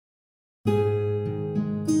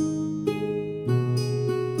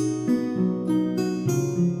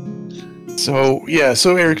So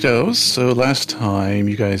Eric knows. So last time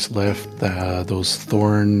you guys left those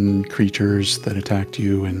thorn creatures that attacked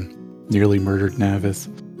you and nearly murdered Navith.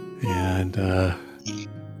 And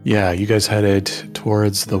you guys headed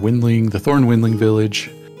towards the Thorn Windling village,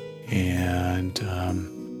 and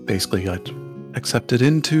basically got accepted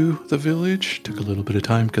into the village. Took a little bit of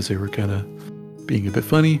time because they were kind of being a bit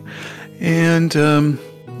funny. And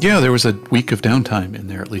there was a week of downtime in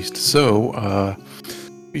there at least. So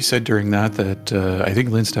we said during that I think,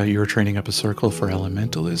 Lindstat, you were training up a circle for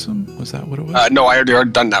elementalism. Was that what it was? No, I already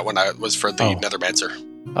done that when I was for the Nethermancer.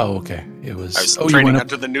 Oh, okay. It was. I was training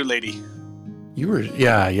under the new lady. You were,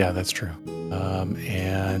 yeah, that's true.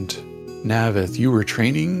 And Navith, you were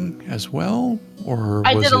training as well, or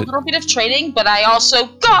I did a little bit of training, but I also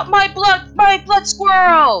got my blood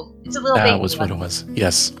squirrel. It's a little baby. That was what it was.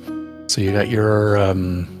 Yes. So you got your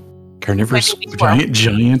carnivorous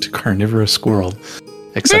giant carnivorous squirrel,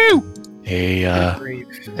 except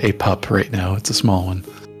a pup right now. It's a small one.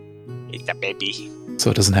 It's a baby.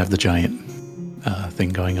 So it doesn't have the giant thing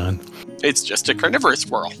going on. It's just a carnivorous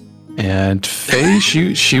squirrel. And Faye,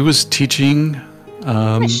 she was teaching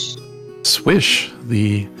Swish,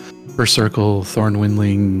 the First Circle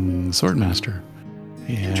Thornwindling Swordmaster.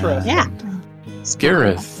 And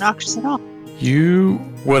Gareth, knocks it off.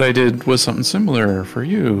 What I did was something similar for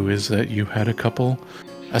you, is that you had a couple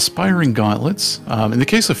aspiring gauntlets. In the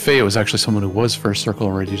case of Faye, it was actually someone who was First Circle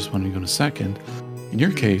already, just wanted to go to second. In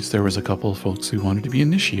your case, there was a couple of folks who wanted to be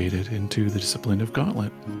initiated into the discipline of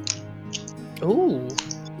Gauntlet. Ooh.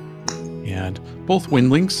 And both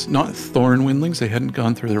windlings, not thorn windlings, they hadn't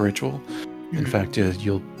gone through the ritual. In fact,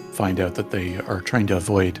 you'll find out that they are trying to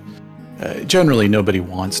avoid. Generally, nobody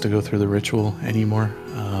wants to go through the ritual anymore,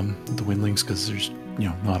 the windlings, because there's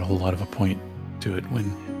not a whole lot of a point to it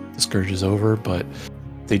when the scourge is over. But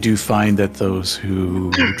they do find that those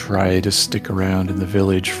who try to stick around in the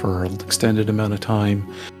village for an extended amount of time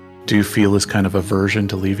do feel this kind of aversion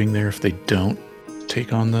to leaving there if they don't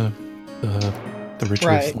take on the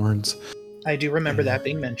ritual of thorns. I do remember that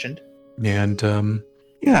being mentioned. And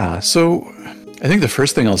so I think the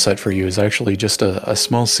first thing I'll set for you is actually just a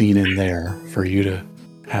small scene in there for you to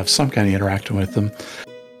have some kind of interaction with them.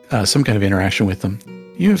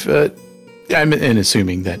 You've, I'm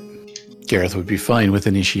assuming that Gareth would be fine with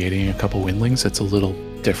initiating a couple windlings. It's a little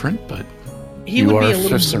different, but he would be a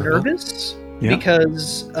little nervous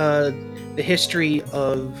because the history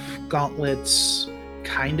of gauntlets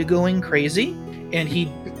kind of going crazy, and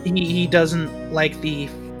he doesn't like the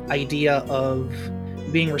idea of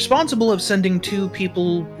being responsible of sending two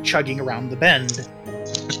people chugging around the bend.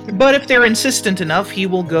 But if they're insistent enough, he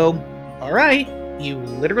will go, all right, you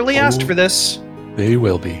literally asked for this. They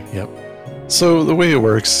will be, yep. So the way it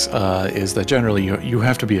works is that generally you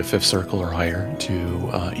have to be a 5th circle or higher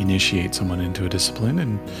to initiate someone into a discipline,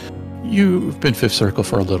 and you've been 5th circle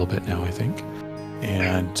for a little bit now, I think.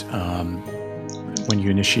 And when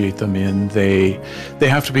you initiate them in, they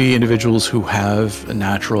have to be individuals who have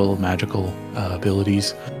natural magical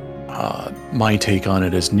abilities. My take on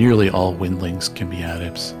it is nearly all windlings can be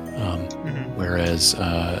adepts, whereas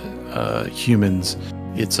humans,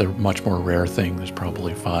 it's a much more rare thing. There's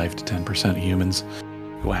probably 5 to 10% of humans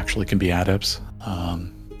who actually can be adepts.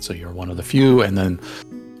 So you're one of the few, and then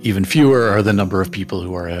even fewer are the number of people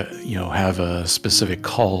who are, have a specific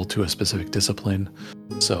call to a specific discipline.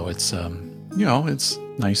 So it's, it's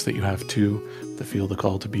nice that you have two that feel the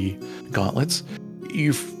call to be gauntlets.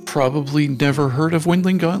 You've probably never heard of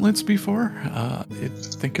windling gauntlets before. I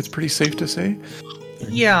think it's pretty safe to say.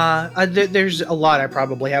 Yeah, there's a lot I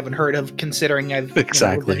probably haven't heard of, considering I've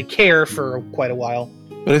been a care for quite a while.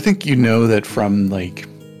 But I think that from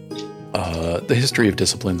the history of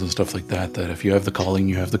disciplines and stuff like that, that if you have the calling,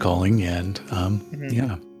 you have the calling, and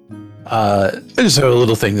I just have a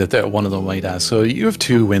little thing that one of them might ask. So you have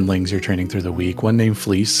two windlings you're training through the week, one named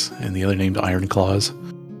Fleece and the other named Iron Claws.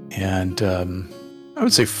 And I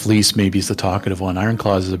would say Fleece maybe is the talkative one. Iron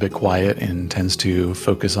Claws is a bit quiet and tends to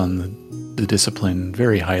focus on the discipline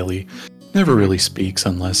very highly. Never really speaks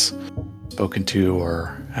unless spoken to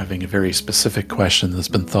or having a very specific question that's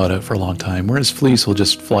been thought out for a long time, whereas Fleece will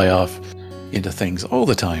just fly off into things all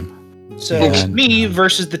the time. So me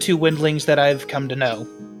versus the two windlings that I've come to know.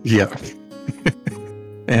 Yeah.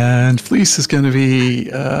 And Fleece is going to be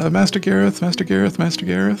Master Gareth,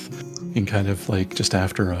 in kind of just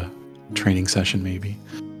after a training session maybe.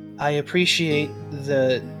 I appreciate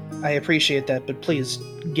that, but please,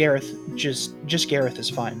 Gareth, just Gareth is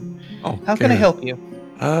fine. Oh, how can I help you?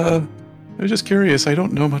 I was just curious. I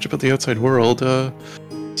don't know much about the outside world.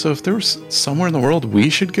 So if there was somewhere in the world we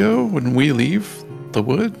should go when we leave the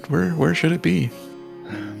wood, where should it be?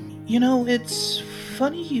 It's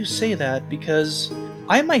funny you say that because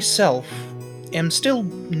I myself am still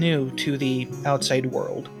new to the outside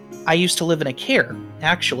world. I used to live in a care,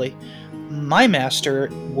 actually. My master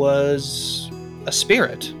was a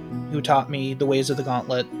spirit who taught me the ways of the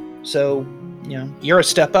Gauntlet. So, you're a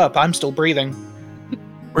step up. I'm still breathing.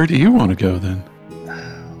 Where do you want to go, then?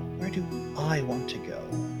 Where do I want to go?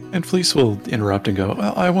 And Fleece will interrupt and go,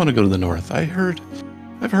 well, I want to go to the north. I've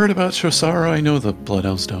heard about Shosara. I know the Blood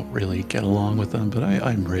Elves don't really get along with them, but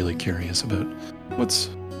I'm really curious about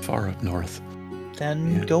what's far up north.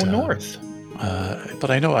 Then go north.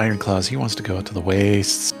 But I know Ironclaws, he wants to go out to the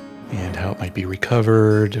wastes and how it might be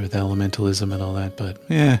recovered with elementalism and all that, but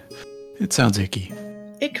it sounds icky.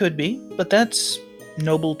 It could be, but that's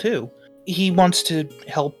noble too. He wants to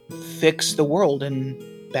help fix the world and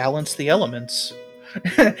balance the elements.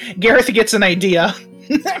 Gareth gets an idea.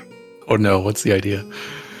 Oh no, what's the idea?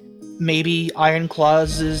 Maybe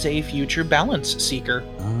Ironclaws is a future balance seeker.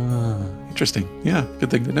 Ah, interesting. Yeah,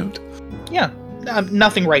 good thing to note. Yeah,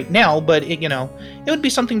 nothing right now, but it would be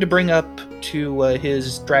something to bring up to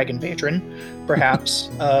his dragon patron, perhaps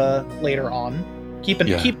later on.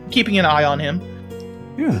 Keeping an eye on him.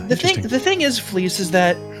 Yeah. The thing is, Fleece, is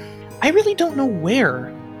that I really don't know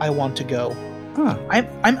where I want to go. Huh.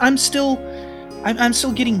 I'm still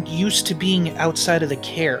getting used to being outside of the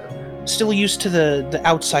care. Still used to the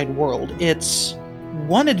outside world. It's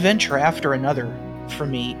one adventure after another for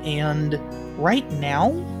me, and right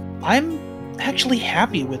now I'm actually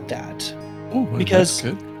happy with that. Oh, well, because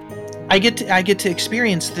that's good. I get to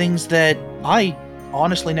experience things that I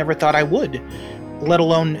honestly never thought I would, let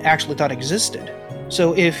alone actually thought existed.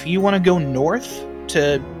 So if you want to go north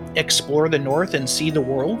to explore the north and see the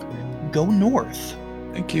world, go north.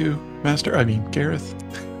 Thank you, Gareth.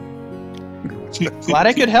 Glad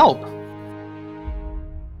I could help.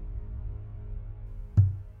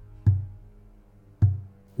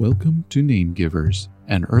 Welcome to Name Givers,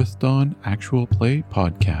 an Earth Dawn actual play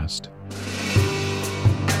podcast.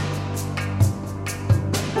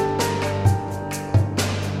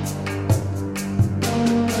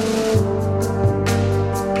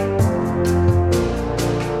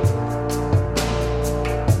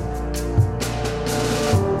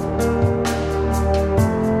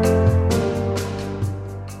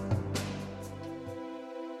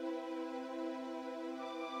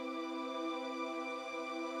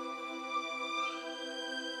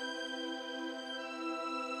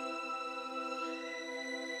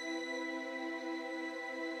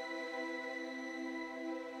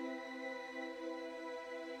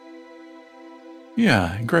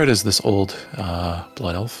 Yeah, Greta's this old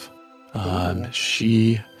blood elf.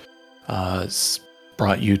 She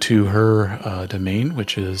brought you to her domain,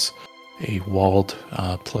 which is a walled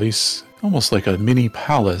place, almost like a mini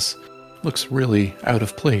palace. Looks really out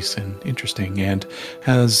of place and interesting, and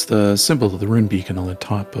has the symbol of the rune beacon on the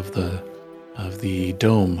top of the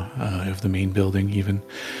dome of the main building, even.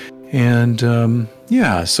 And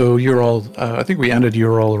so you're all. I think we ended.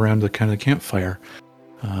 You're all around the kind of campfire,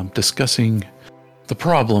 discussing the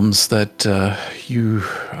problems that you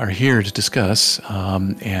are here to discuss,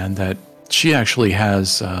 and that she actually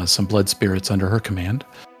has some blood spirits under her command,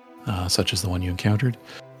 such as the one you encountered.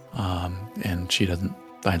 And she doesn't,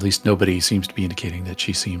 at least nobody seems to be indicating that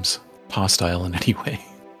she seems hostile in any way.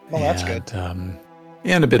 Well, that's good.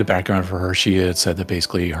 And a bit of background for her. She had said that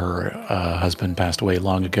basically her husband passed away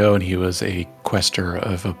long ago, and he was a quester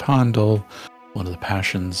of Apandal, one of the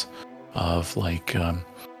passions of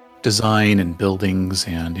design and buildings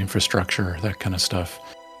and infrastructure, that kind of stuff.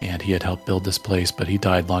 And he had helped build this place, but he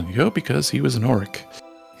died long ago because he was an orc.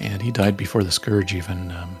 And he died before the Scourge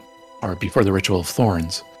even, or before the Ritual of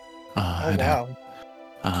Thorns. Wow.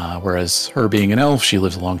 Whereas her being an elf, she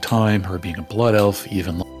lives a long time. Her being a blood elf,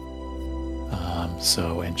 even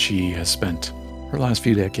and she has spent her last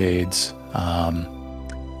few decades,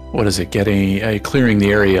 clearing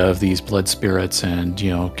the area of these blood spirits and,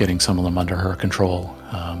 getting some of them under her control.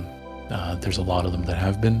 There's a lot of them that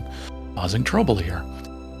have been causing trouble here.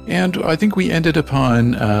 And I think we ended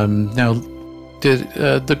upon, now, did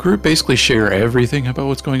the group basically share everything about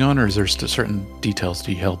what's going on, or is there certain details to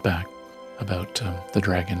be held back about the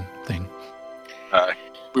dragon thing?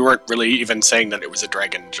 We weren't really even saying that it was a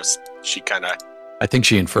dragon, just she kind of... I think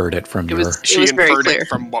she inferred it from She inferred it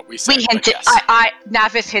from what we said. We hinted, yes.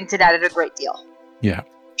 Navis hinted at it a great deal. Yeah.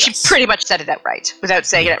 She pretty much said it outright, without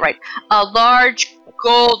saying it outright. A large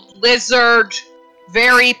gold lizard,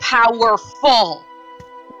 very powerful.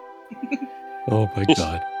 Oh my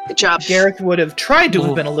god. Good job. Gareth would have tried to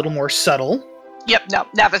have been a little more subtle. Yep, no,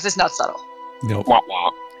 Navis is not subtle. Nope. Wah,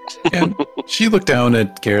 wah. And she looked down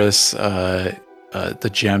at Garrus, the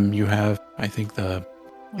gem you have. I think the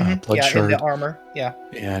blood yeah, shard. in the armor. Yeah.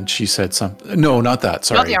 And she said something. No, not that.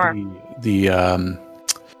 Sorry. Not the armor. The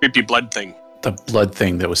Creepy blood thing. the blood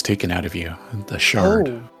thing that was taken out of you. The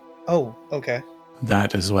shard. Oh, okay.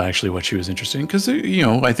 That is what she was interested in, because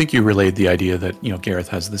I think you relayed the idea that Gareth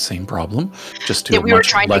has the same problem, just to Yeah, a we were much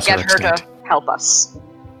trying to lesser get her extent. to help us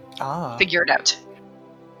figure it out.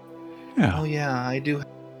 Yeah. Oh yeah, I do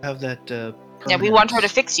have that. Yeah, we want her to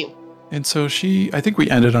fix you. And so I think we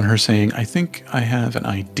ended on her saying, "I think I have an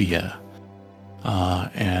idea,"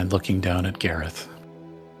 and looking down at Gareth,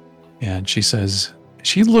 and she says,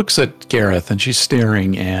 she looks at Gareth and she's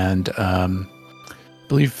staring, and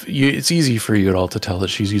believe it's easy for you at all to tell that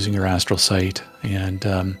she's using her astral sight,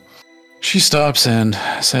 and she stops and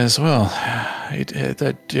says, "Well,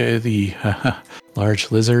 the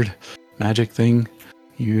large lizard magic thing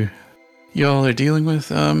y'all are dealing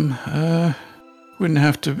with, wouldn't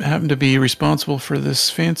happen to be responsible for this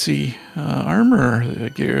fancy armor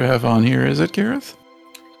that you have on here, is it, Gareth?"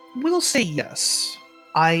 We'll say yes.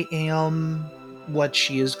 I am what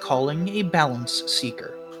she is calling a balance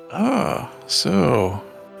seeker. Oh, so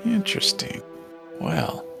interesting.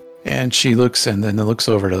 Well, and she looks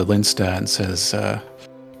over to Lindstad and says,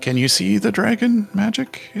 "Can you see the dragon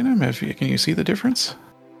magic in him? Can you see the difference?"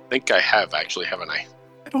 I think I have, actually, haven't I?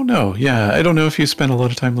 I don't know. Yeah, I don't know if you spent a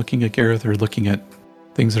lot of time looking at Gareth or looking at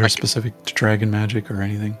things that are specific to dragon magic or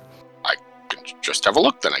anything. I can just have a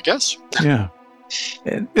look then, I guess. Yeah.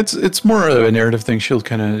 And it's more of a narrative thing. She'll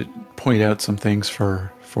kind of point out some things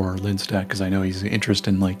for Lindstad, because I know he's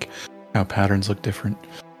interested in like how patterns look different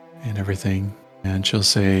and everything. And she'll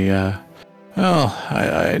say, "Well,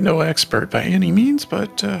 I'm no expert by any means,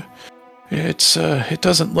 but it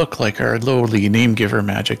doesn't look like our lowly name-giver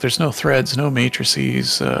magic. There's no threads, no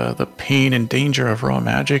matrices. The pain and danger of raw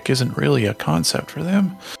magic isn't really a concept for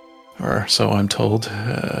them, or so I'm told.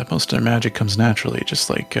 Most of their magic comes naturally, just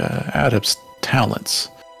like adepts' talents,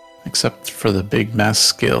 except for the big mass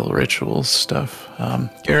scale rituals stuff.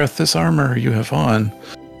 Gareth, this armor you have on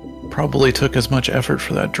probably took as much effort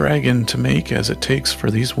for that dragon to make as it takes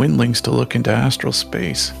for these windlings to look into astral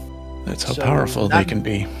space. That's how powerful they can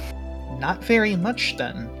be." Not very much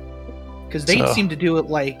then, because they seem to do it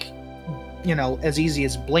like, as easy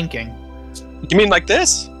as blinking. You mean like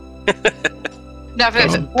this? Now if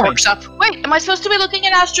it works up. Wait, am I supposed to be looking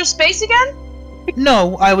at astral space again?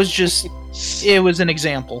 No, it was an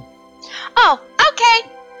example. Oh, okay.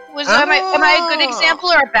 Am I a good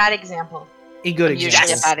example or a bad example? A good example.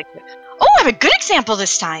 Usually a bad example. Oh, I have a good example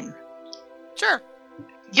this time. Sure.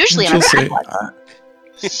 Usually I'm a bad one.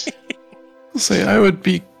 I'll say I would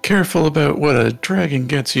be careful about what a dragon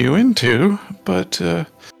gets you into, but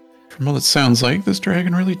from what it sounds like, this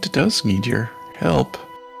dragon really does need your help.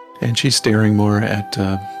 And she's staring more at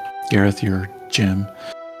Gareth, your gem.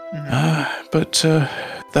 Mm-hmm. But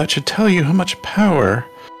that should tell you how much power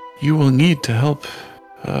you will need to help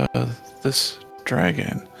this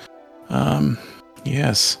dragon.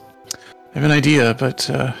 Yes. I have an idea, but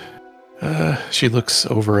she looks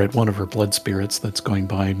over at one of her blood spirits that's going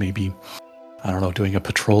by, maybe, I don't know, doing a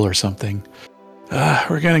patrol or something.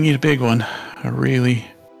 We're gonna need a big one. A really,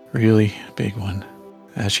 really big one.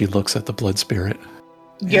 As she looks at the blood spirit.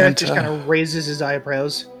 Gareth just kind of raises his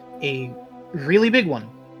eyebrows. A really big one.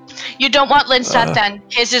 You don't want Lindstad then.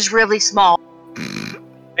 His is really small.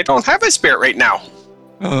 I don't have a spirit right now.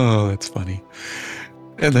 Oh, that's funny.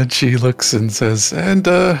 And then she looks and says, "And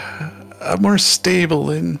a more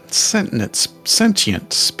stable and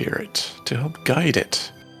sentient spirit to help guide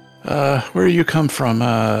it. Where you come from?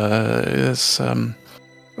 Where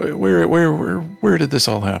did this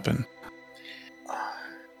all happen?"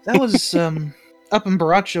 That was up in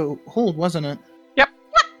Baracho Hold, wasn't it? Yep.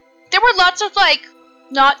 There were lots of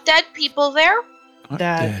not dead people there. Not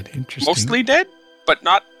dead. Interesting. Mostly dead, but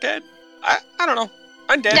not dead. I don't know.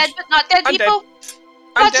 Undead. Dead but not dead people.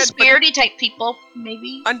 Lots of Undead, spirity type people,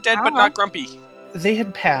 maybe. Undead, but not grumpy. They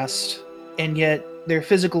had passed, and yet their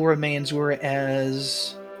physical remains were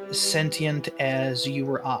as sentient as you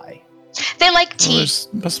or I. They like tea.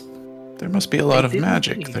 There must be a lot of did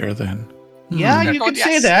magic tea. there then. Yeah, you Oh, could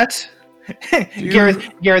say yes. that.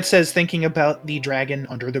 Garrett says, thinking about the dragon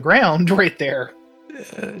under the ground right there.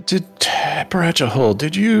 Did Baracha Hold,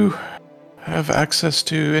 did you have access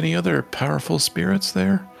to any other powerful spirits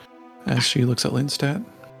there? As she looks at Lindstad.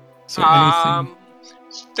 Is there anything?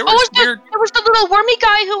 There was there was the little wormy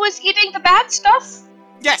guy who was eating the bad stuff.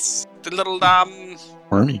 Yes, the little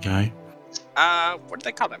Wormy guy. what do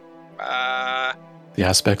they call them? The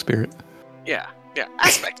aspect spirit. Yeah,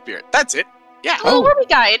 aspect spirit. That's it. Yeah. The little wormy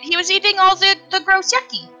guy, and he was eating all the gross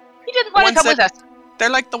yucky. He didn't want to come with us. They're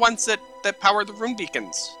like the ones that power the rune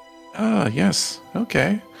beacons. Ah, yes.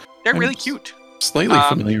 Okay. They're I'm really cute. Slightly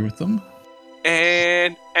familiar with them.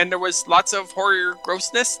 And there was lots of horror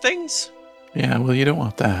grossness things. Yeah, well, you don't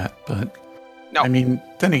want that, but... No. I mean,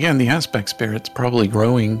 then again, the aspect spirit's probably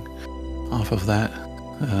growing off of that.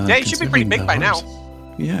 Yeah, he should be pretty big by now.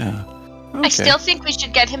 Yeah. Okay. I still think we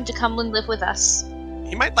should get him to come and live with us.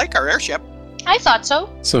 He might like our airship. I thought so.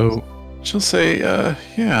 So, she'll say,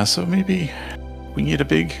 yeah, so maybe we need a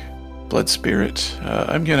big blood spirit.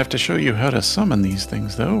 I'm gonna have to show you how to summon these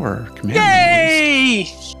things, though, or command them.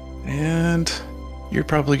 Yay! And you're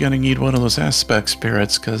probably gonna need one of those aspect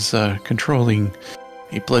spirits, because controlling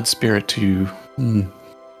a blood spirit to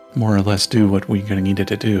more or less do what we're gonna need it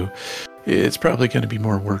to do, it's probably gonna be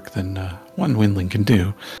more work than one windling can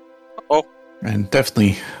do. Oh. And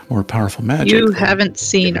definitely more powerful magic. You haven't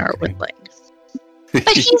seen our windling. But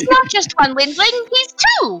he's not just one windling, he's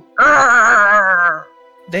two!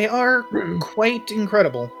 They are quite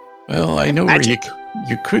incredible. Well, I know Magic. where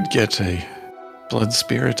you could get a blood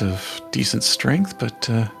spirit of decent strength, but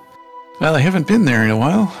well, I haven't been there in a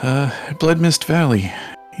while. Blood Mist Valley,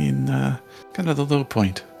 in kind of the low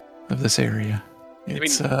point of this area.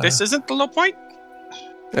 It's, this isn't the low point?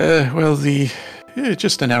 well,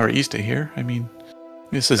 just an hour east of here. I mean,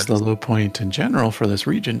 this is the low point in general for this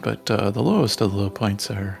region, but the lowest of the low points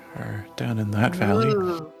are down in that valley.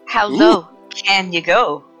 Ooh, how low can you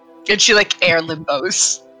go? And she air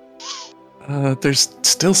limbos. There's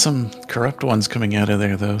still some corrupt ones coming out of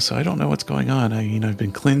there, though, so I don't know what's going on. I mean, I've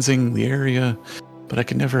been cleansing the area, but I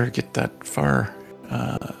can never get that far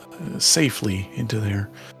safely into there.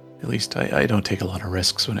 At least I don't take a lot of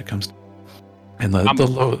risks when it comes to... And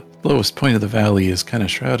the lowest point of the valley is kind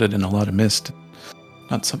of shrouded in a lot of mist.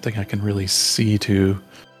 Not something I can really see to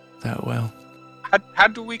that well. How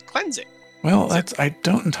do we cleanse it? Well, I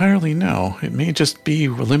don't entirely know. It may just be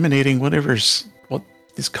eliminating what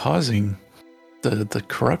is causing the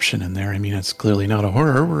corruption in there. I mean, it's clearly not a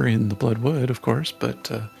horror. We're in the Bloodwood, of course,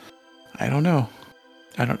 but I don't know.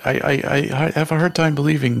 I have a hard time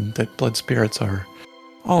believing that blood spirits are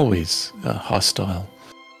always hostile.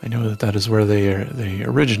 I know that is where they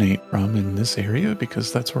originate from in this area,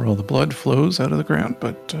 because that's where all the blood flows out of the ground,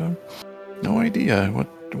 but no idea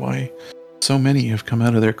why so many have come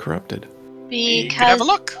out of there corrupted. We could have a Because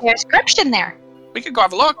look. there's corruption there. We could go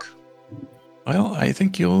have a look. Well, I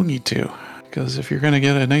think you'll need to, because if you're going to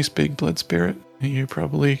get a nice big blood spirit, you're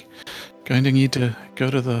probably going to need to go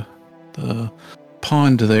to the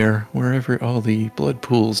pond there, wherever all the blood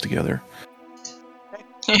pools together.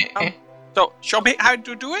 So, show me how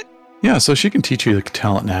to do it? Yeah, so she can teach you the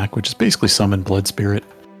talent knack, which is basically summon blood spirit.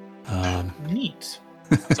 Neat.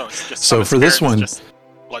 So, it's just So for this one... Just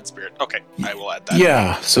blood spirit. Okay, I will add that.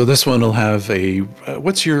 Yeah, so this one will have a...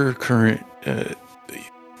 what's your current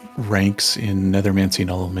ranks in Nethermancy and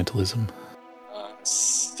Elementalism?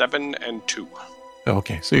 7 and 2.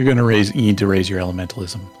 Okay, so you're going to need to raise your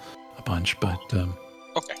Elementalism a bunch, but...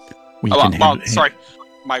 Okay. Sorry.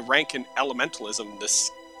 My rank in Elementalism,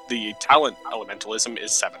 the talent Elementalism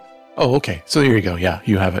is 7. Oh, okay. So there you go. Yeah,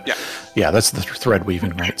 you have it. Yeah, that's the thread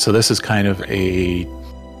weaving, right? So this is kind of a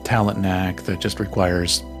talent knack that just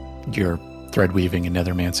requires your thread weaving and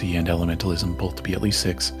Nethermancy and Elementalism both to be at least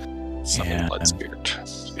 6. Summon blood spirit.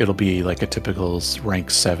 It'll be like a typical rank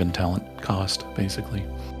 7 talent cost, basically,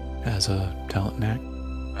 as a talent knack.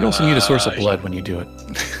 You also need a source of blood when you do it.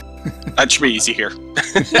 That should be easy here.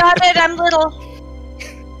 Got it, I'm little.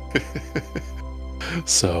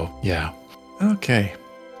 So, yeah. Okay.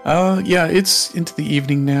 Yeah, it's into the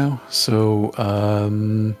evening now, so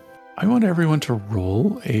I want everyone to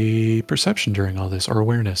roll a perception during all this, or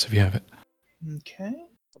awareness if you have it. Okay.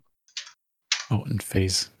 Oh, and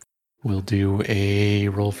Faye's will do a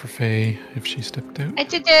roll for Faye if she stepped out. I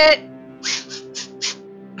did it.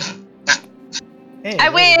 Hey, I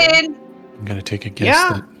win. I'm going to take a guess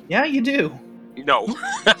that... Yeah, you do. No.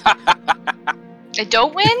 I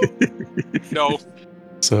don't win? No.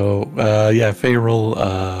 So, yeah, Faye roll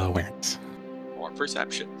awareness. Or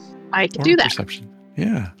perception. I can Or do that. perception.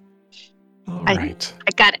 Yeah. All I- right.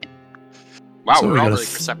 I got it. Wow, So we're we all got really a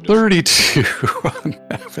perceptive. 32 on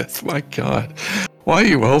Navith. My God. Why are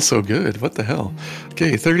you all so good? What the hell?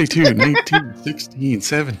 Okay, 32, 19, 16,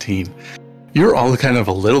 17. You're all kind of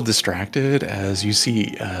a little distracted as you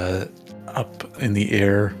see up in the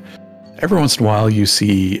air. Every once in a while you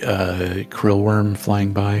see a krillworm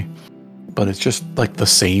flying by, but it's just like the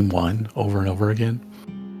same one over and over again.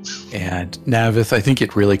 And Navith, I think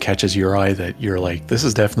it really catches your eye that you're like, this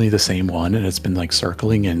is definitely the same one, and it's been like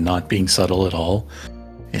circling and not being subtle at all.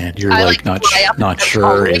 And you're I, like fly up not and sure,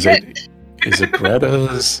 follow is it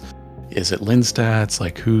Greta's? is it Lindstad's?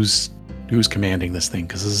 Like, who's commanding this thing?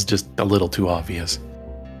 Because this is just a little too obvious.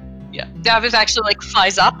 Yeah. Davis actually like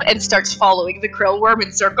flies up and starts following the krill worm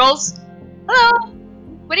in circles. Hello.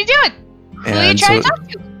 What are you doing? Who are you trying to talk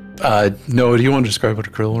to? Noah, do you want to describe what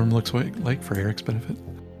a krill worm looks like for Eric's benefit?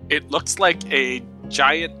 It looks like a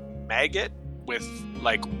giant maggot with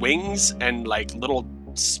like wings and like little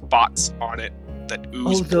spots on it that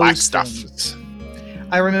ooze black stuff. Things.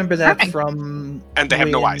 I remember that from. And they have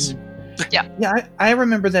no eyes. Yeah. Yeah, I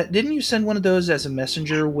remember that. Didn't you send one of those as a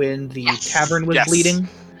messenger when the cavern was bleeding?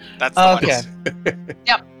 That's the okay.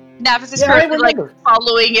 Yep. Navis is currently like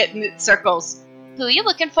following it in circles. Who are you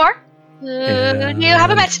looking for? Who do you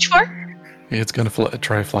have a message for? It's gonna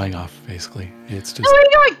try flying off. Basically, it's just. Oh, where are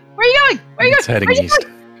you going? Where are you going? Where are you it's going? heading east.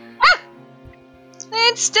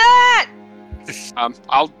 Instant!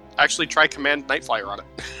 I'll actually try command Nightflyer on it.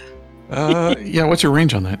 Yeah. What's your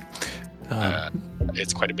range on that?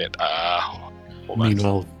 It's quite a bit. Hold on.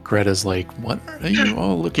 Meanwhile, Greta's like, "What are you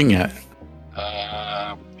all looking at?"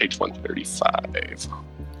 Page 135.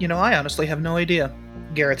 You know, I honestly have no idea.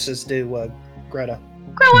 Garrett says to Greta.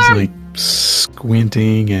 She's like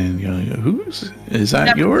squinting, and you know, is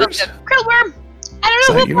that yours? Krillworm! I don't know. Is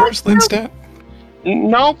that yours, Lindstad?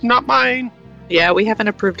 No, not mine. Yeah, we haven't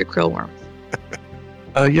approved a krill worm.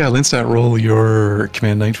 Yeah, Lindstad, roll your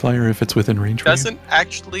command Nightflyer if it's within range. Doesn't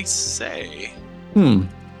actually say.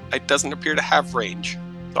 It doesn't appear to have range,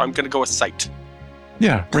 so I'm going to go with sight.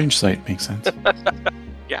 Yeah, range sight makes sense.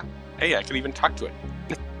 Yeah. Hey, I can even talk to it.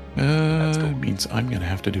 Cool. Means I'm going to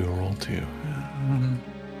have to do a roll too.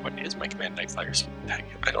 What is my command Nightflyer?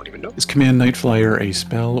 I don't even know. Is command Nightflyer a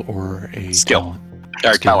spell or a skill?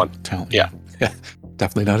 Talent. Yeah.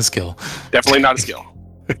 Definitely not a skill. Definitely not a skill.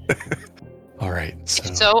 All right.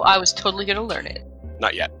 So I was totally going to learn it.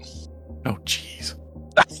 Not yet. Oh, jeez.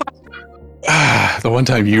 The one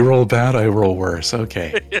time you roll bad, I roll worse.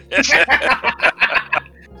 Okay.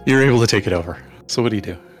 You're able to take it over. So what do you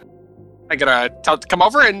do? I gotta tell it to come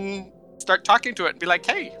over and start talking to it and be like,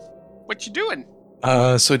 "Hey, what you doing?"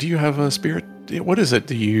 So do you have a spirit? What is it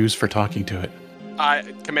that you use for talking to it?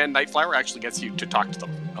 Command Nightflower actually gets you to talk to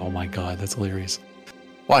them. Oh my god, that's hilarious.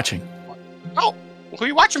 Watching. Oh, who are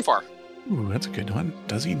you watching for? Ooh, that's a good one.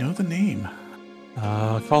 Does he know the name?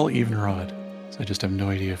 Call Evenrod. So I just have no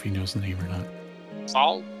idea if he knows the name or not.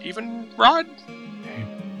 Saul Evenrod? Okay.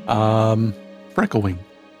 Frecklewing.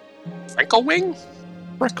 Frecklewing?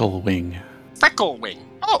 Frecklewing. Frecklewing.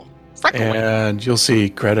 Oh, Frecklewing. And you'll see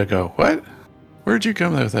Greta go, "What? Where'd you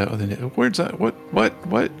come with that? Where's that? What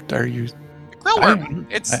are you?" Krillworm.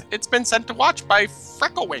 It's been sent to watch by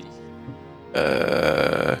Frecklewing.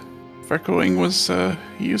 Frecklewing was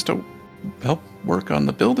he used to help work on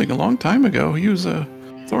the building a long time ago. He was a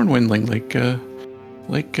Thornwindling,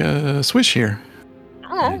 like Swish here.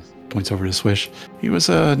 Oh. Points over to Swish. He was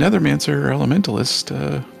a Nethermancer elementalist,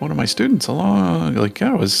 one of my students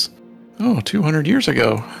that was 200 years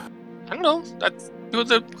ago. I don't know. That's who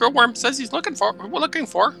the Krillworm says he's looking for.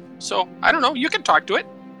 So I don't know. You can talk to it.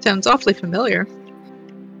 Sounds awfully familiar.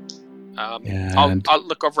 I'll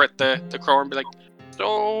look over at the Krillworm and be like,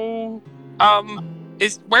 "So,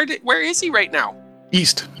 where is he right now?"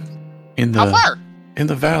 East, in the How far? In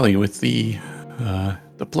the valley with the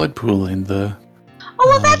blood pool and the. Oh,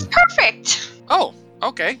 well, that's perfect. Oh,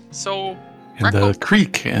 okay. So. And the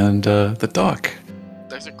creek and the dock.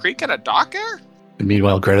 There's a creek and a dock there? And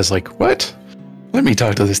meanwhile, Greta's like, "What? Let me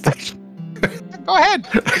talk to this thing." Go ahead.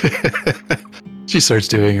 She starts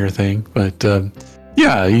doing her thing, but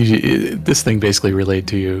this thing basically relayed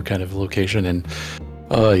to you kind of location, and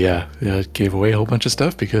it gave away a whole bunch of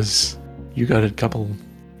stuff because you got a couple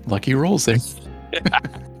lucky rolls there.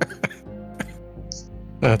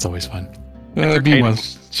 That's always fun. Meanwhile,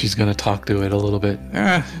 she's gonna talk to it a little bit.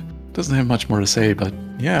 Doesn't have much more to say, but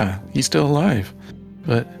yeah, he's still alive.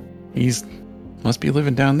 But must be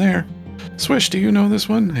living down there. Swish, do you know this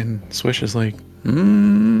one? And Swish is like,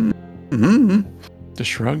 just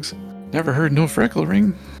shrugs. Never heard no Freckle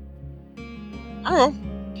ring. I don't know.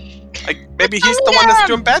 Like, maybe he's the one that's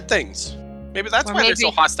doing bad things. Maybe that's why they're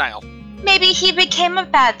so hostile. Maybe he became a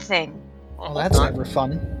bad thing. Well, that's never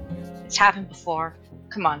fun. It's happened before.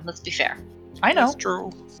 Come on, let's be fair. I know. That's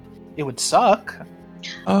true. It would suck.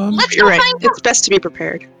 You're right. It's best to be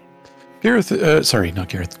prepared. Not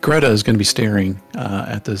Gareth. Greta is going to be staring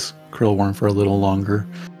at this krill worm for a little longer,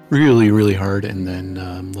 really, really hard, and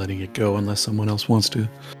then letting it go unless someone else wants to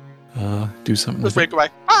do something. Let's break away.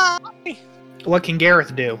 Bye. What can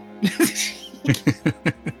Gareth do?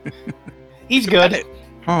 He's good.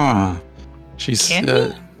 She's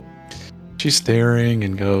staring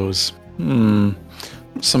and goes,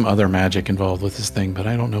 some other magic involved with this thing, but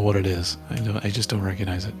I don't know what it is. I just don't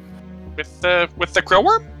recognize it. With the krill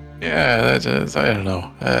worm? Yeah, I don't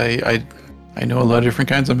know. I know a lot of different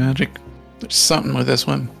kinds of magic. There's something with this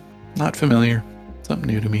one. Not familiar. Something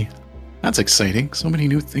new to me. That's exciting. So many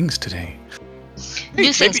new things today.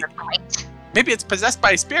 New things are great. Maybe it's possessed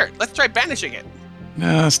by a spirit. Let's try banishing it.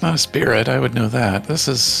 No, it's not a spirit. I would know that. This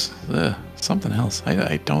is something else.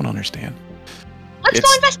 I don't understand. Let's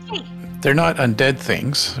go investigate. They're not undead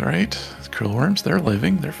things, right? Krill worms, they're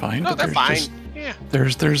living. They're fine. No, they're fine. Yeah.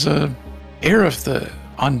 There's a air of the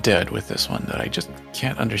undead with this one that I just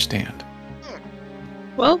can't understand.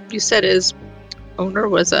 Well, you said his owner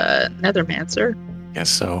was a nethermancer. Guess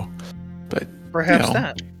so. But Perhaps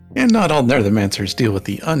that. And not all nethermancers deal with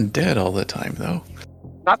the undead all the time, though.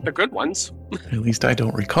 Not the good ones. At least I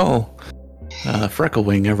don't recall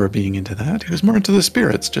Frecklewing ever being into that. He was more into the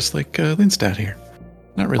spirits, just like Lindstat here.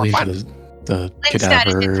 Not really into the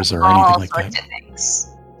cadavers or anything like that. Of things.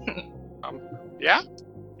 Yeah?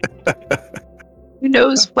 Who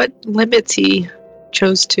knows what limits he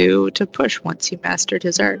chose to push once he mastered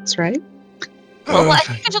his arts, right? Well, I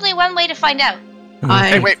think there's only one way to find out.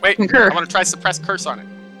 Hey, wait. Concur. I want to try suppress curse on it.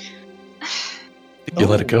 You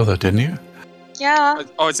let it go, though, didn't you? Yeah.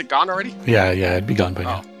 Oh, is it gone already? Yeah, it'd be gone by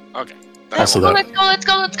now. Okay. Also, let's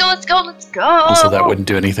go. Also, that wouldn't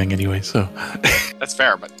do anything anyway, so... That's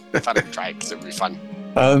fair, but I thought I'd try it because it would be fun.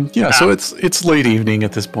 So it's late evening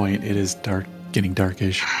at this point. It is dark, getting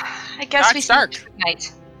darkish. I guess we dark. sleep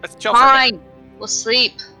tonight. Let's chill for a bit. Fine. We'll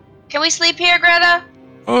sleep. Can we sleep here, Greta?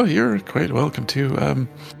 Oh, you're quite welcome to.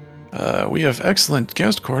 We have excellent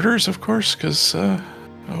guest quarters, of course, because,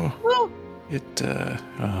 what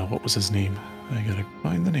was his name? I gotta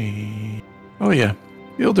find the name. Oh, yeah.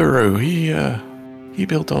 Ilderu, he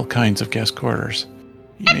built all kinds of guest quarters.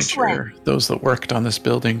 He made sure those that worked on this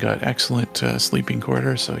building got excellent sleeping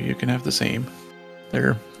quarters, so you can have the same.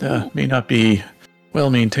 They're may not be well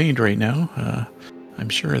maintained right now. I'm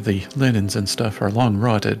sure the linens and stuff are long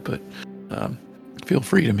rotted, but feel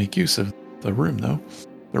free to make use of the room, though.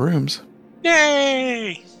 The rooms.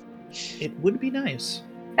 Yay! It would be nice.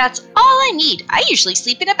 That's all I need. I usually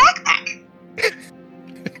sleep in a backpack.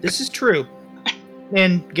 This is true.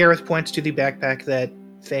 And Gareth points to the backpack that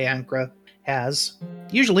Theankra has.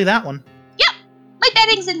 Usually that one. Yep, my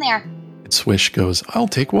bedding's in there. Swish goes, I'll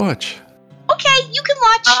take watch. Okay, you can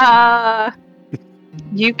watch.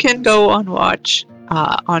 You can go on watch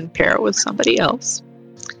on pair with somebody else.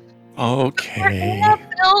 Okay. We're in a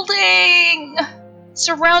building,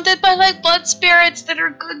 surrounded by like blood spirits that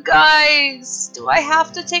are good guys. Do I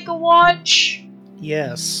have to take a watch?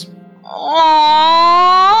 Yes.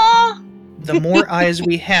 Aww. The more eyes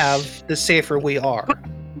we have, the safer we are.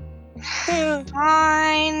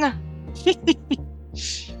 Fine.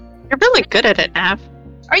 You're really good at it, Nav.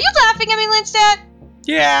 Are you laughing at me, Lindstat?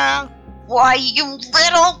 Yeah. Why, you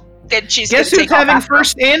little... Then she's Guess gonna who's take off having after.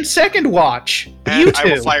 first and second watch? And You I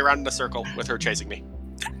will two. fly around in a circle with her chasing me.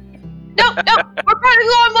 No, we're going to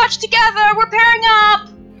go on watch together. We're pairing up.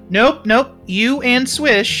 Nope. You and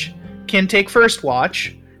Swish can take first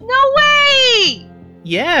watch. No way.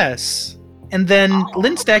 Yes. And then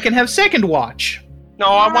Lindstat can have second watch. No,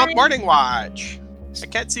 I want morning watch. I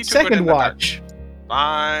can't see too good in Second the watch. dark.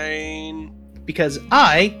 Fine. Because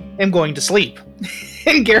I am going to sleep.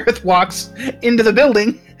 And Gareth walks into the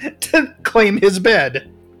building to claim his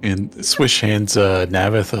bed. And Swish hands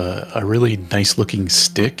Navith a really nice looking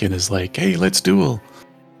stick and is like, hey, let's duel.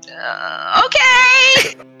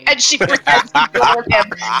 Okay. And she pretends to go with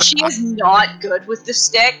him. She is not good with the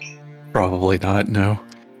stick. Probably not, no.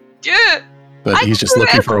 Yeah. But he's just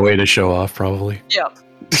looking for a way to show off, probably. Yep.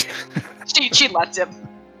 She lets him.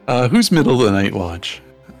 Who's middle of the night watch?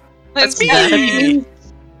 That's me.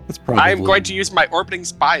 That's probably... I'm going to use my orbiting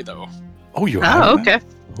spy, though. Oh, you are? Oh, okay.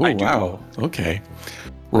 Oh, I do. wow. Okay.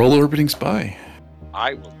 Roll orbiting spy.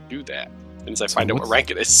 I will do that as I find out what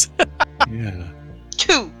rank it is. Yeah.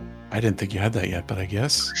 2. I didn't think you had that yet, but I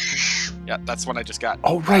guess. Yeah, that's what I just got.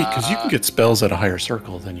 Oh, right, because you can get spells at a higher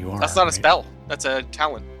circle than you are. That's not a right? spell. That's a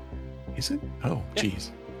talent. Is it? Oh, Yeah.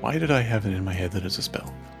 jeez. Why did I have it in my head that it's a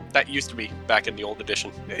spell? That used to be back in the old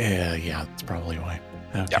edition. Yeah, that's probably why.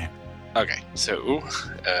 Okay. Yep. Okay, so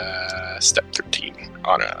step 13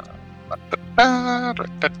 on a.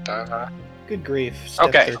 Good grief. Step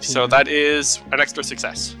Okay, 13. so that is an extra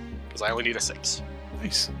success because I only need a 6.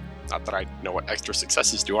 Nice. Not that I know what extra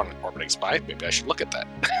successes do on an orbiting spy. Maybe I should look at that.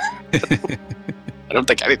 I don't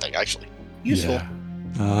think anything actually. Useful. Yeah.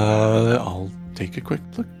 I'll take a quick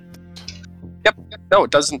look. Yep. No,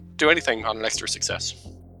 it doesn't do anything on an extra success.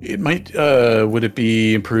 It might, would it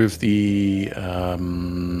be improve the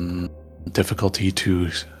difficulty to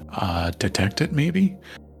detect it, maybe?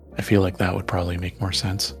 I feel like that would probably make more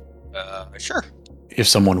sense. Sure. If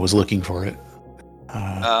someone was looking for it.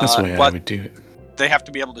 That's the way I would do it. They have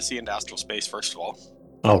to be able to see into astral space, first of all.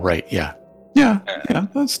 Oh, right, yeah. Yeah,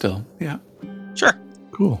 that's still, yeah. Sure.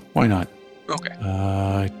 Cool, why not? Okay.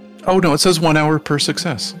 Oh, no, it says 1 hour per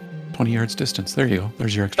success. 20 yards distance. There you go.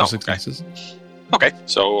 There's your extra successes. Okay,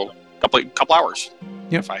 so couple hours.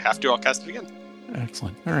 Yep. If I have to, I'll cast it again.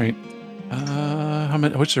 Excellent. All right.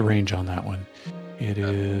 What's the range on that one? It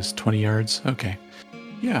is 20 yards. Okay.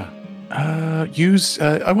 Yeah. I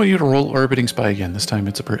want you to roll Orbiting Spy again. This time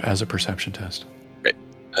it's as a perception test. Right.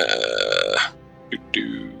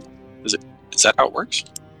 Is that how it works?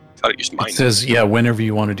 I thought it used mine. It says, whenever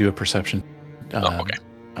you want to do a perception. Okay.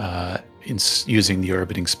 Using the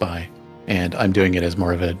Orbiting Spy. And I'm doing it as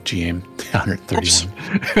more of a GM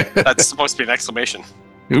 131. That's supposed to be an exclamation.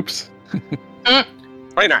 Oops.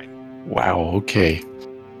 29. Wow, okay.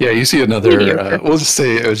 Yeah, you see another, we'll just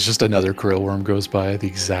say it was just another krill worm goes by, the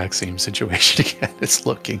exact same situation again. It's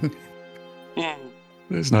looking.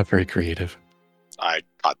 It's not very creative. I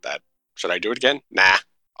caught that. Should I do it again? Nah,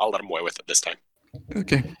 I'll let him away with it this time.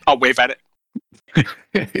 Okay. I'll wave at it.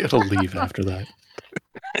 It'll leave after that.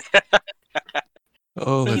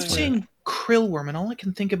 Oh, that's weird. Saying krill worm, and all I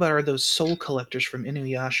can think about are those soul collectors from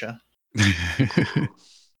Inuyasha.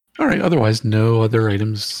 All right, otherwise, no other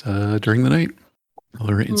items during the night?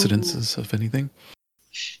 Other incidences of anything?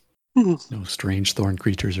 No strange thorn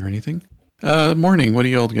creatures or anything? Morning, what are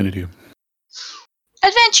you all going to do?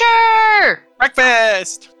 Adventure!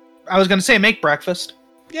 Breakfast! I was going to say make breakfast.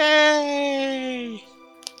 Yay!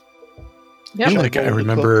 Yep. I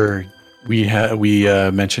remember we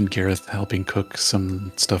mentioned Gareth helping cook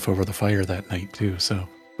some stuff over the fire that night too, so.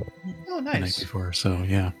 Oh, nice. The night before, so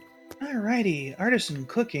yeah. Alrighty, artisan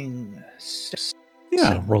cooking.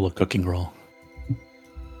 Yeah, roll a cooking roll.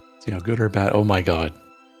 See how good or bad. Oh my god.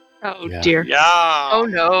 Oh dear. Yeah. Oh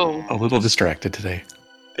no. A little distracted today.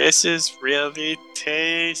 This is really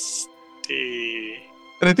tasty.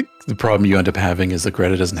 And I think the problem you end up having is that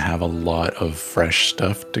Greta doesn't have a lot of fresh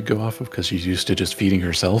stuff to go off of because she's used to just feeding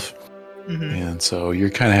herself. Mm-hmm. And so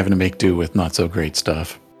you're kind of having to make do with not so great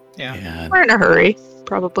stuff. Yeah. And, we're in a hurry.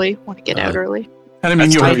 Probably want to get out early. And I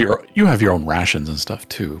mean, you have your own rations and stuff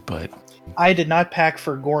too, but I did not pack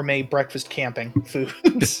for gourmet breakfast camping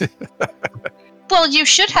foods. Well, you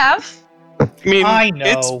should have. I know.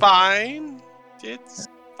 It's fine. It's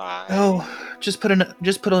fine. Oh, just put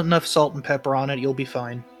enough salt and pepper on it. You'll be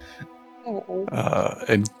fine.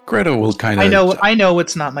 And Greta will kind of. I know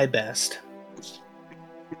it's not my best.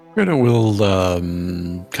 Greta will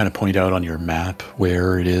kind of point out on your map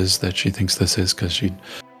where it is that she thinks this is, because she'd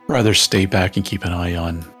rather stay back and keep an eye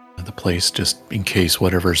on the place just in case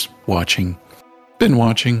whatever's been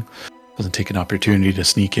watching, doesn't take an opportunity to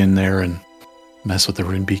sneak in there and mess with the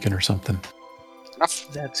rune beacon or something.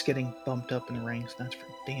 That's getting bumped up in ranks. That's for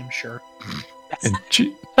damn sure. And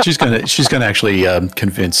she's gonna actually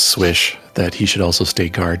convince Swish that he should also stay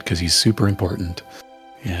guard because he's super important,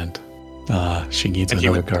 and she needs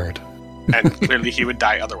another guard. And clearly he would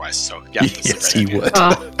die otherwise. So yeah, yes, he would.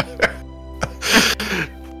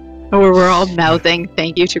 We're all mouthing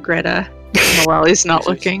thank you to Greta while he's not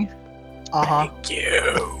looking. Thank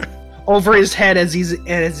you. Over his head as he's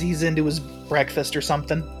into his breakfast or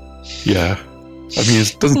something. Yeah. I mean,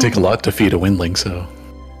 it doesn't take a lot to feed a windling, so.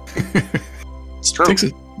 It's true.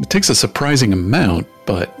 It takes a surprising amount,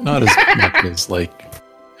 but not as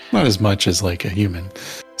much as like a human,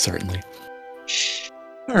 certainly.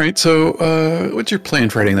 All right, so what's your plan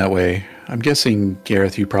for heading that way? I'm guessing,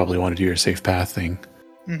 Gareth, you probably want to do your safe path thing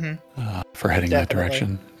for heading that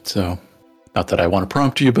direction. So, not that I want to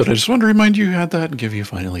prompt you, but I just want to remind you had that and give you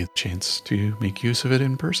finally the chance to make use of it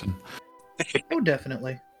in person. Oh,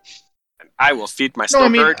 definitely. I will feed my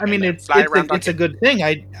snowbird. I mean, it's a good thing.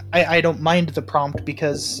 I don't mind the prompt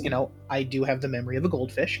because I do have the memory of a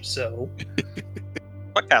goldfish. So,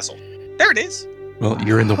 what castle? There it is. Well,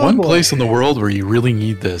 you're in the one place in the world where you really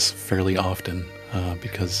need this fairly often,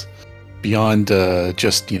 because beyond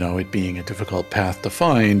just it being a difficult path to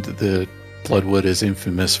find, the Bloodwood is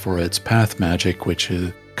infamous for its path magic, which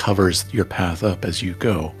covers your path up as you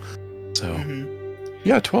go. So.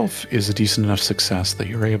 Yeah, 12 is a decent enough success that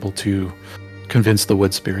you're able to convince the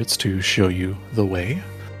wood spirits to show you the way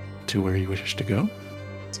to where you wish to go.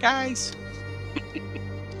 Guys.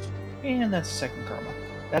 And that's second karma.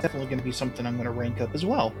 That's definitely going to be something I'm going to rank up as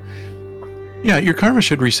well. Yeah, your karma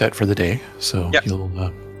should reset for the day, so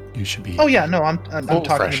you should be. Oh yeah, no, I'm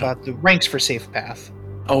talking about the ranks for safe path.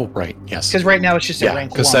 Oh right, yes. Because right now it's just at rank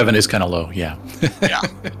 1. Because 7 is kind of low. Yeah. Yeah.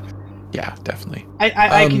 Yeah, definitely.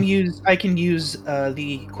 I can use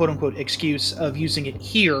the quote unquote excuse of using it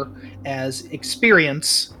here as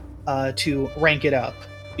experience to rank it up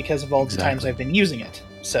because of all the times I've been using it.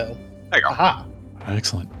 So, there you go. Aha.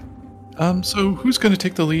 Excellent. So who's going to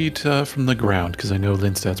take the lead from the ground? Because I know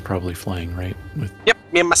Lindstad's probably flying, right? Yep,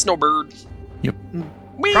 me and my snowbird. Yep.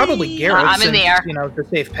 Whee! Probably Garrett. I'm in the air. The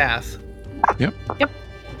safe path. Yep.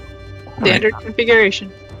 Standard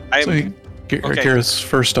configuration. Gareth's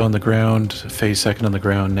first on the ground, Faye second on the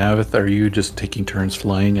ground. Navith, are you just taking turns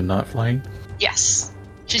flying and not flying? Yes.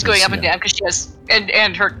 She's going up and down because she has,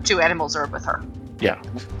 and her 2 animals are with her. Yeah.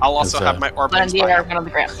 I'll also have my One orbiting on the spy. air, one on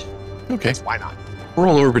the ground. Okay. Why not?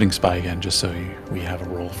 Roll orbiting spy again, just so we have a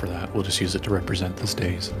roll for that. We'll just use it to represent this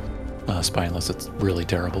day's spy, unless it's really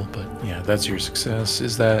terrible. But yeah, that's your success.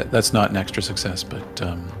 That's not an extra success, but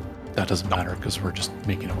that doesn't matter because we're just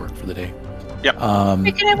making it work for the day. Yep.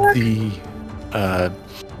 Making it work.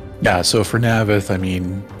 Yeah. So for Navith, I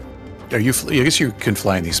mean, I guess you can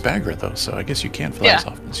fly in the Spagra though, so I guess you can fly as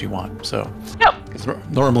often as you want. So. Nope. Because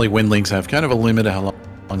normally windlings have kind of a limit of how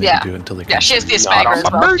long they can do until they. Yeah, she has the Aspagger as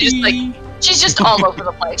well. She's just all over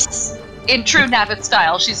the place. In true Navith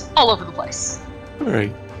style, she's all over the place. All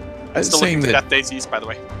right. Still looking for death daisies, by the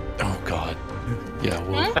way. Oh God. Yeah.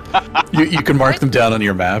 Well, you can mark them down on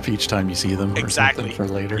your map each time you see them. Exactly. Or something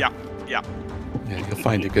for later. Yeah. Yeah, you'll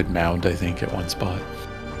find a good mound, I think, at one spot.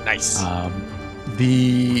 Nice. I'm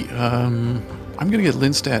gonna get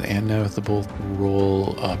Lindstad and Navith to both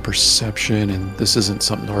roll perception, and this isn't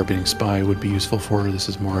something the orbiting spy would be useful for. This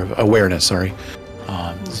is more of awareness. Sorry.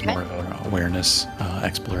 This is more of an awareness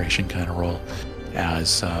exploration kind of role,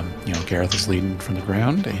 as Gareth is leading from the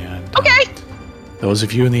ground, and those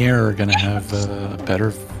of you in the air are gonna have a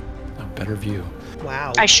better view.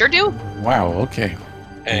 Wow. I sure do. Wow. Okay.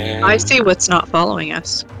 And I see what's not following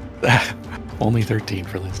us. Only 13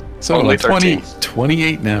 for Liz. So Only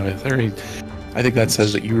 28 now. I think that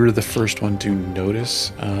says that you were the first one to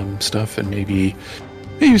notice stuff, and maybe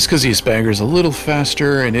it's because the Aspagger is a little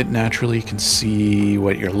faster and it naturally can see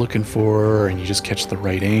what you're looking for, and you just catch the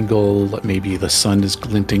right angle. Maybe the sun is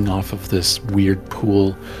glinting off of this weird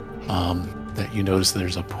pool that you notice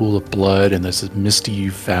there's a pool of blood, and there's a misty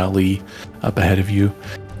valley up ahead of you.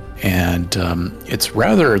 And it's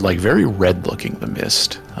rather very red looking, the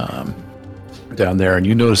mist down there. And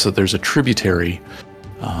you notice that there's a tributary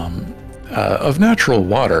of natural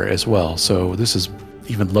water as well. So this is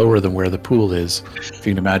even lower than where the pool is. If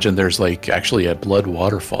you can imagine, there's actually a blood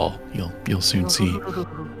waterfall you'll soon see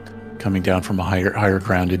coming down from a higher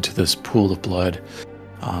ground into this pool of blood,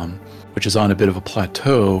 which is on a bit of a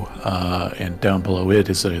plateau. And down below it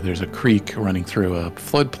there's a creek running through a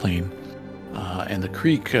floodplain. And the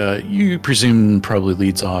creek, you presume, probably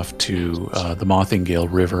leads off to the Mothingale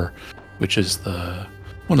River, which is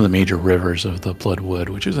one of the major rivers of the Bloodwood,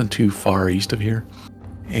 which isn't too far east of here.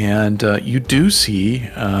 And you do see,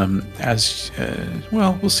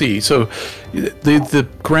 we'll see. So the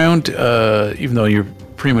ground, even though you're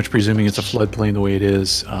pretty much presuming it's a floodplain the way it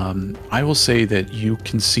is, I will say that you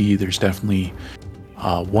can see there's definitely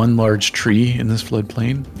one large tree in this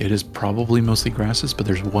floodplain. It is probably mostly grasses, but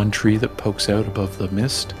there's one tree that pokes out above the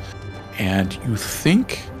mist, and you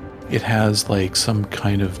think it has some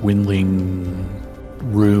kind of windling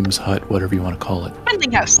rooms, hut, whatever you want to call it.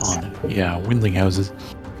 Windling house. On it. Yeah, windling houses.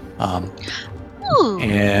 Ooh.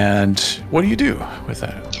 And what do you do with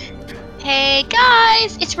that? Hey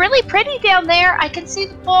guys, it's really pretty down there. I can see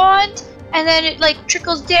the pond, and then it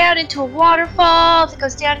trickles down into a waterfall that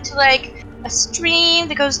goes down into a stream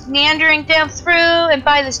that goes meandering down through and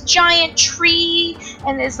by this giant tree,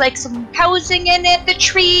 and there's some housing in it, the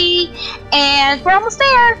tree, and we're almost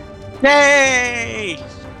there. Yay!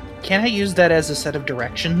 Can I use that as a set of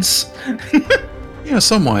directions? Yeah,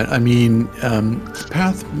 somewhat. I mean,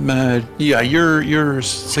 your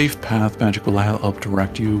safe path magic will help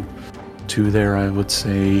direct you to there, I would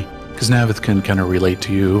say, because Navith can kind of relate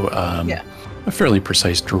to you a fairly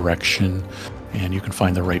precise direction, and you can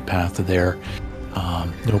find the right path there.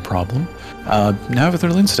 No problem. Navith or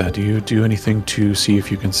Lindstad, do you do anything to see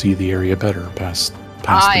if you can see the area better past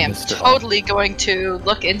I the am mist? totally going to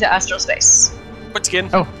look into astral space. What skin?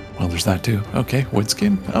 Oh, well, there's that too. Okay, wood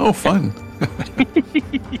skin. Oh, fun.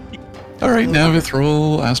 All right, Navith,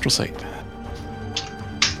 roll astral sight.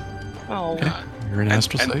 Oh. Okay, you're in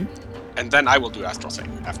astral sight. And then I will do astral sight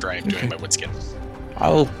after I am doing my wood skin.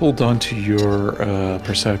 I'll hold on to your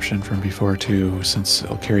perception from before too, since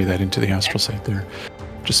I'll carry that into the astral sight there,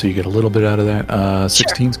 just so you get a little bit out of that.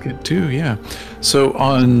 16's good too, yeah. So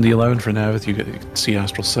on the 11 for Navith, you can see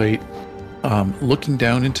astral sight. Looking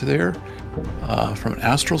down into there, from an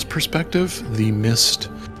astral's perspective, the mist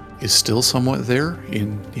is still somewhat there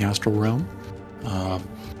in the astral realm.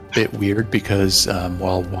 Bit weird because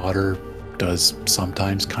while water does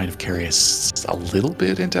sometimes kind of carry us a little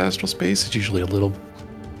bit into astral space, it's usually a little,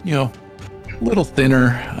 little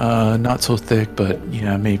thinner, not so thick, but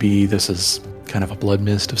yeah, maybe this is kind of a blood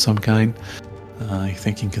mist of some kind.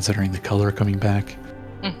 Thinking, considering the color coming back.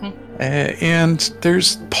 Mm-hmm. And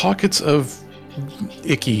there's pockets of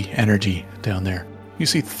icky energy down there. You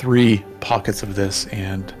see 3 pockets of this,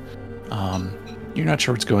 and you're not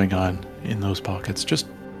sure what's going on in those pockets. Just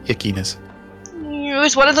ickiness.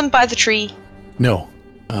 Was one of them by the tree? No.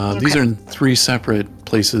 These Okay. are in 3 separate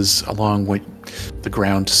places along the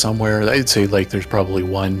ground somewhere. I'd say like there's probably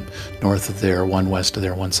one north of there, one west of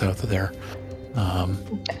there, one south of there.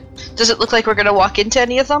 Does it look like we're gonna walk into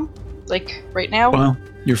any of them? Like right now? Well,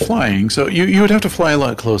 you're flying, so you would have to fly a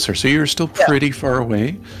lot closer. So you're still pretty far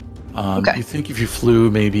away. Okay. You think if you flew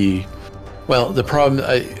maybe... Well, the problem,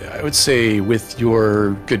 I would say with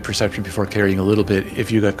your good perception before carrying a little bit,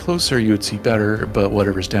 if you got closer, you would see better, but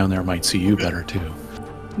whatever's down there might see you better too.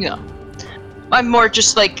 Yeah. I'm more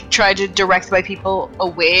just like trying to direct my people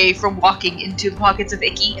away from walking into the pockets of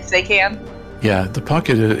icky if they can. Yeah, the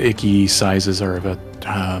pocket of icky sizes are about,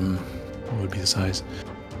 what would be the size?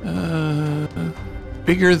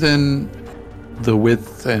 Bigger than the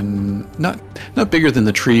width, and not bigger than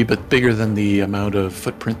the tree, but bigger than the amount of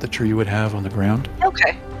footprint the tree would have on the ground.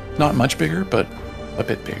 Okay. Not much bigger, but a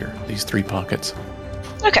bit bigger, these 3 pockets.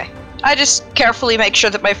 Okay. I just carefully make sure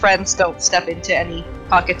that my friends don't step into any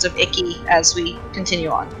pockets of icky as we continue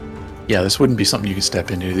on. Yeah, this wouldn't be something you could step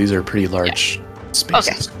into. These are pretty large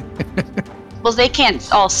spaces. Well, they can't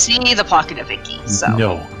all see the pocket of icky, so...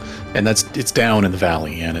 No. And it's down in the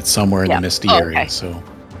valley, and it's somewhere in the misty area, so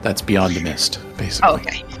that's beyond the mist, basically. Oh,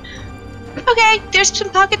 okay. Okay, there's some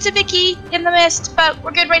pockets of icky in the mist, but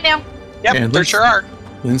we're good right now. Yep, And there let's- sure are.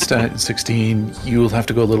 Linstat 16, you'll have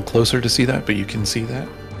to go a little closer to see that, but you can see that.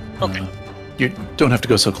 Okay. You don't have to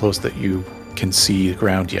go so close that you can see the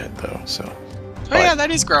ground yet, though, so... Oh yeah,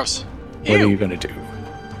 that is gross. What are Ew. you going to do?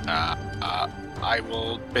 I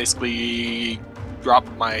will basically drop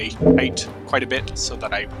my height quite a bit so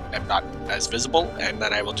that I am not as visible, and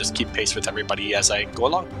then I will just keep pace with everybody as I go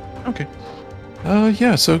along. Okay.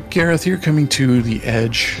 Yeah, so Gareth, you're coming to the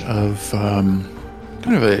edge of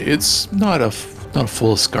kind of it's not a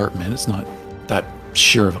full escarpment. It's not that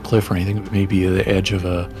sheer of a cliff or anything, but maybe the edge of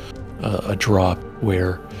a drop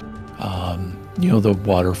where the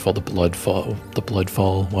waterfall, the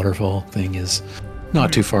bloodfall waterfall thing is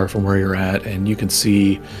not too far from where you're at, and you can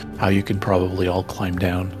see how you can probably all climb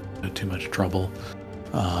down without too much trouble.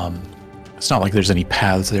 It's not like there's any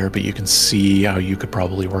paths there, but you can see how you could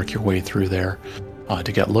probably work your way through there to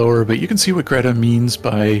get lower. But you can see what Greta means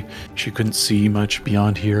by she couldn't see much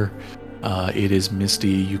beyond here. It is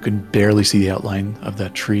misty. You can barely see the outline of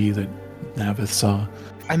that tree that Navith saw.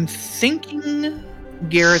 I'm thinking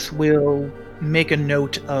Gareth will make a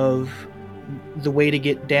note of the way to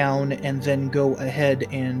get down and then go ahead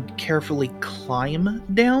and carefully climb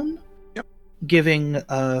down. Yep. Giving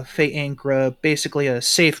Faye Ankra basically a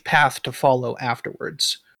safe path to follow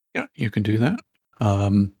afterwards. Yeah, you can do that.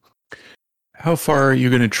 How far are you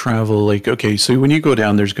going to travel? Okay, so when you go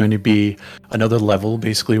down, there's going to be another level,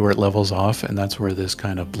 basically, where it levels off, and that's where this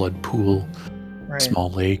kind of blood pool, Right.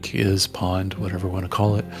 small lake is, pond, whatever you want to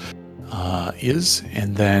call it, is.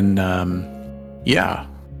 And then,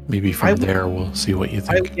 maybe from there we'll see what you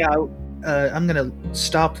think. I'm gonna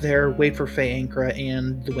stop there, wait for Faye Ankra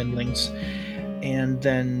and the Windlings, and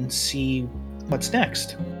then see what's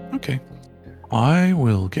next. Okay. I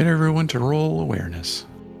will get everyone to roll awareness.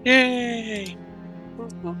 Yay!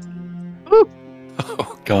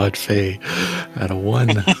 Oh, God, Faye. At a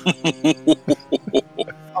 1.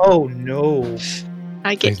 Oh no!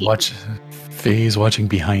 I get you. Faye's watching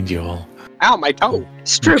behind you all. Ow, my toe!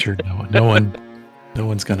 It's true. Make sure no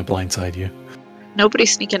one's going to blindside you.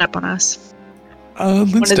 Nobody's sneaking up on us. One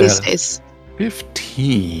of these Lindstad, days.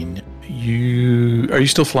 15. Are you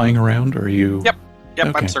still flying around, or are you... Yep, Okay.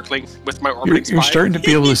 I'm circling with my orbiting You're spy. starting to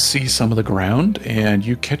be able to see some of the ground, and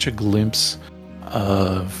you catch a glimpse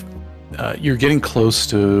of... you're getting close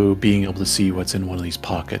to being able to see what's in one of these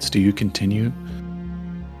pockets. Do you continue?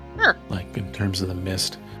 Sure. Like, in terms of the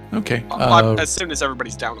mist? Okay. As soon as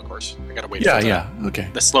everybody's down, of course. I gotta wait for Okay.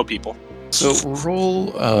 the slow people. So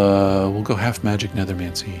roll, we'll go half magic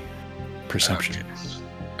nethermancy perception.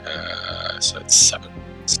 Okay. So it's 7.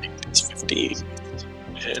 It's 15.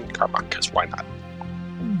 And Karma, because why not?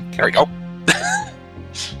 There we go. Let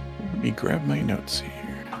me grab my notes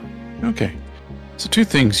here. Okay. So 2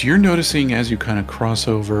 things. You're noticing as you kind of cross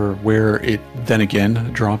over where it then again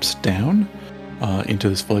drops down. into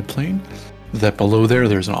this floodplain. That below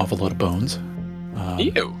there's an awful lot of bones.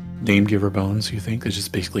 Ew. Name giver bones, you think? There's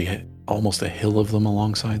just basically almost a hill of them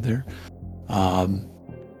alongside there.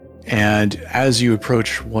 And as you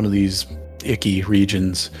approach one of these icky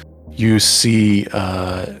regions, you see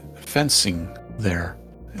fencing there,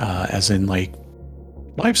 as in like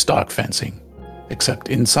livestock fencing, except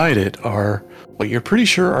inside it are what you're pretty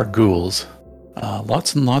sure are ghouls.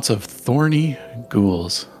 Lots and lots of thorny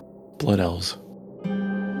ghouls, blood elves.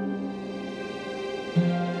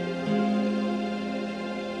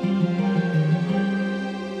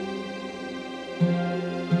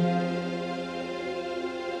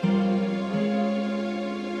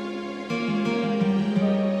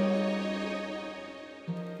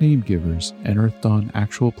 Name Givers, an Earth Dawn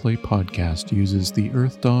actual play podcast, uses the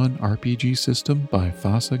Earth Dawn RPG system by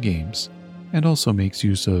Fasa Games, and also makes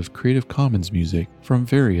use of Creative Commons music from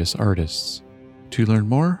various artists. To learn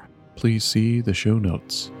more, please see the show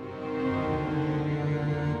notes.